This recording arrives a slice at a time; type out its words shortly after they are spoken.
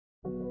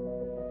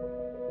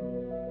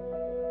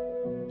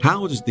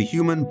How does the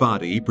human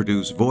body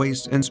produce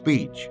voice and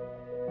speech?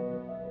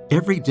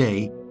 Every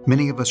day,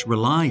 many of us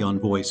rely on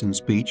voice and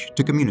speech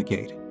to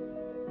communicate.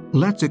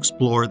 Let's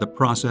explore the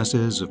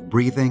processes of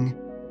breathing,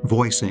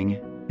 voicing,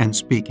 and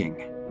speaking.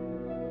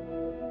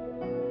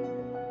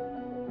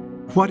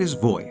 What is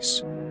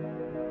voice?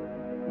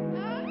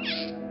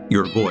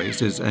 Your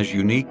voice is as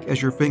unique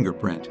as your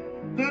fingerprint.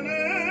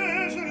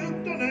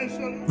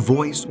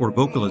 Voice or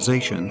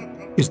vocalization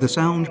is the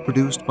sound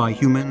produced by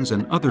humans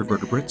and other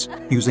vertebrates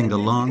using the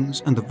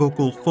lungs and the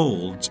vocal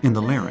folds in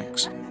the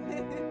larynx.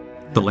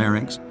 The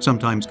larynx,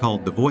 sometimes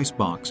called the voice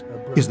box,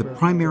 is the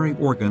primary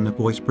organ of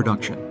voice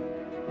production.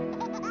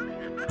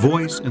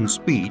 Voice and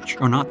speech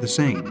are not the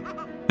same.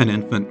 An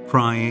infant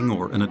crying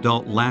or an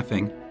adult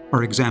laughing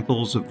are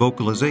examples of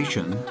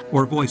vocalization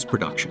or voice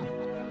production.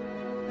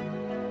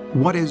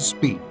 What is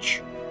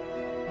speech?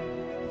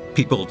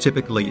 People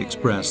typically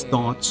express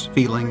thoughts,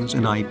 feelings,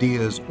 and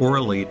ideas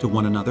orally to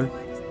one another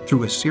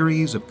through a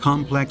series of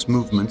complex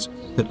movements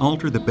that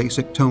alter the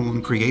basic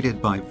tone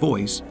created by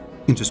voice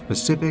into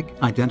specific,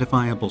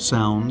 identifiable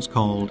sounds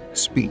called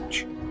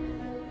speech.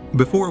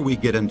 Before we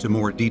get into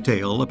more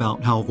detail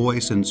about how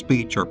voice and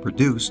speech are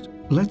produced,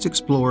 let's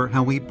explore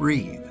how we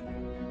breathe.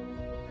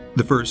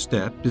 The first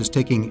step is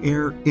taking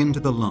air into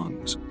the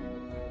lungs.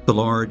 The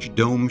large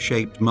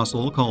dome-shaped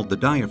muscle called the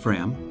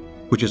diaphragm,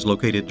 which is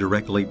located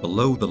directly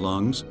below the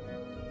lungs,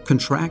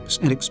 contracts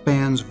and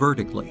expands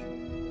vertically,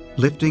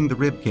 lifting the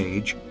rib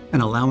cage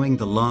and allowing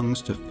the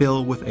lungs to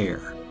fill with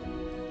air.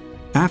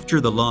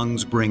 After the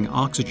lungs bring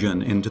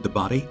oxygen into the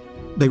body,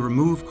 they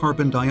remove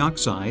carbon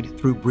dioxide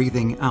through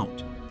breathing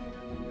out.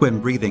 When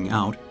breathing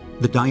out,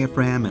 the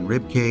diaphragm and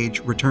rib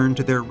cage return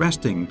to their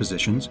resting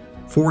positions,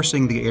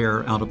 forcing the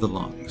air out of the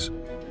lungs.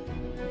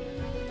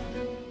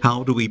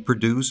 How do we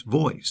produce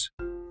voice?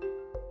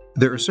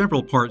 There are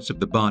several parts of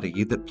the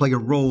body that play a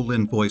role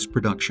in voice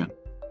production.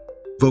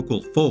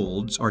 Vocal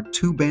folds are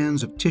two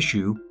bands of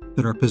tissue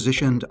that are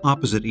positioned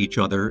opposite each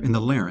other in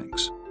the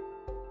larynx.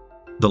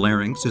 The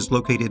larynx is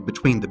located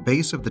between the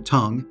base of the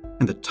tongue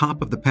and the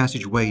top of the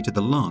passageway to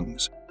the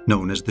lungs,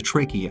 known as the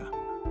trachea.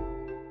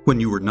 When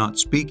you are not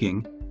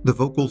speaking, the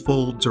vocal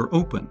folds are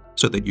open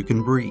so that you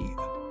can breathe.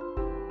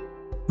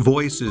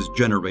 Voice is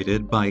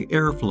generated by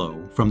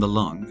airflow from the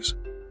lungs.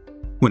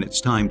 When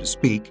it's time to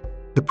speak,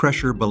 the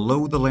pressure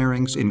below the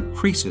larynx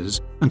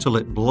increases until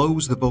it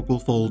blows the vocal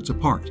folds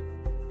apart.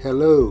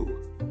 Hello.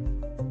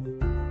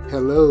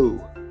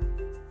 Hello.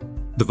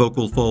 The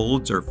vocal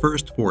folds are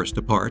first forced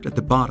apart at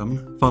the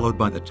bottom, followed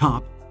by the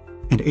top,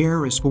 and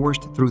air is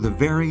forced through the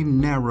very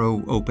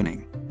narrow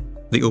opening.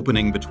 The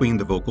opening between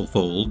the vocal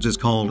folds is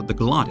called the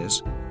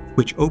glottis,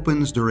 which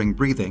opens during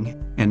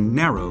breathing and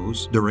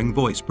narrows during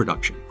voice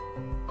production.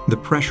 The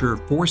pressure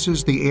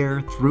forces the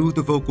air through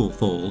the vocal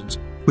folds,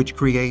 which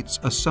creates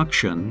a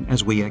suction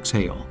as we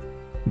exhale.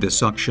 This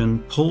suction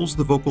pulls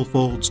the vocal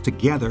folds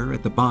together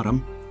at the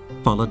bottom,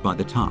 followed by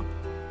the top.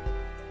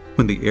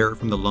 When the air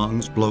from the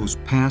lungs blows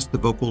past the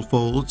vocal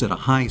folds at a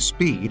high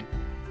speed,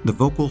 the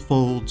vocal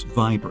folds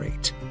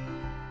vibrate.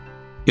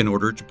 In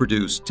order to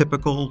produce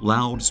typical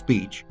loud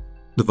speech,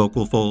 the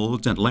vocal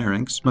folds and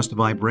larynx must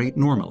vibrate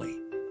normally.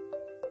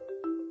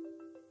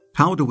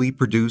 How do we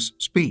produce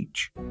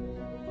speech?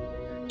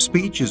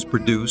 Speech is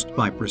produced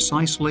by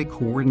precisely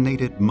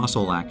coordinated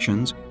muscle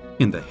actions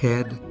in the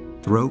head,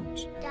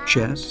 throat,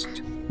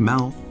 chest,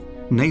 mouth,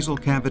 nasal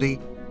cavity,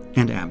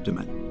 and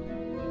abdomen.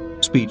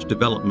 Speech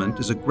development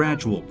is a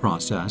gradual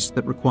process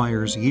that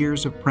requires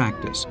years of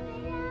practice.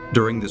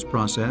 During this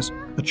process,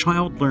 a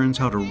child learns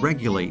how to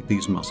regulate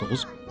these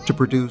muscles to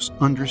produce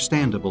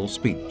understandable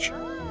speech.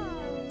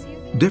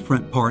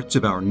 Different parts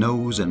of our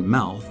nose and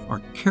mouth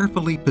are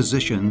carefully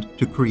positioned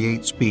to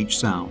create speech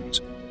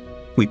sounds.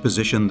 We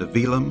position the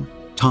velum,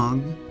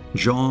 tongue,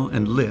 jaw,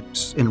 and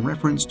lips in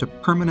reference to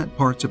permanent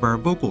parts of our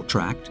vocal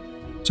tract,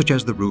 such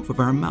as the roof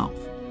of our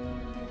mouth.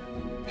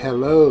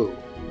 Hello.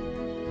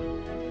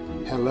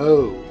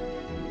 Hello.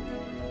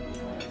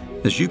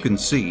 As you can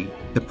see,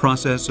 the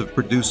process of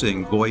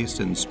producing voice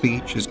and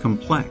speech is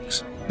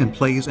complex and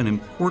plays an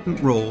important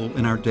role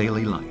in our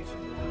daily life.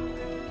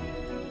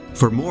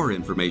 For more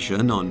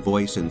information on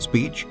voice and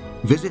speech,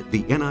 visit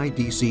the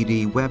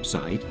NIDCD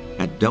website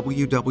at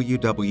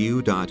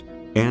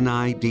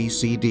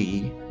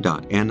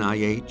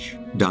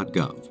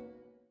www.nidcd.nih.gov.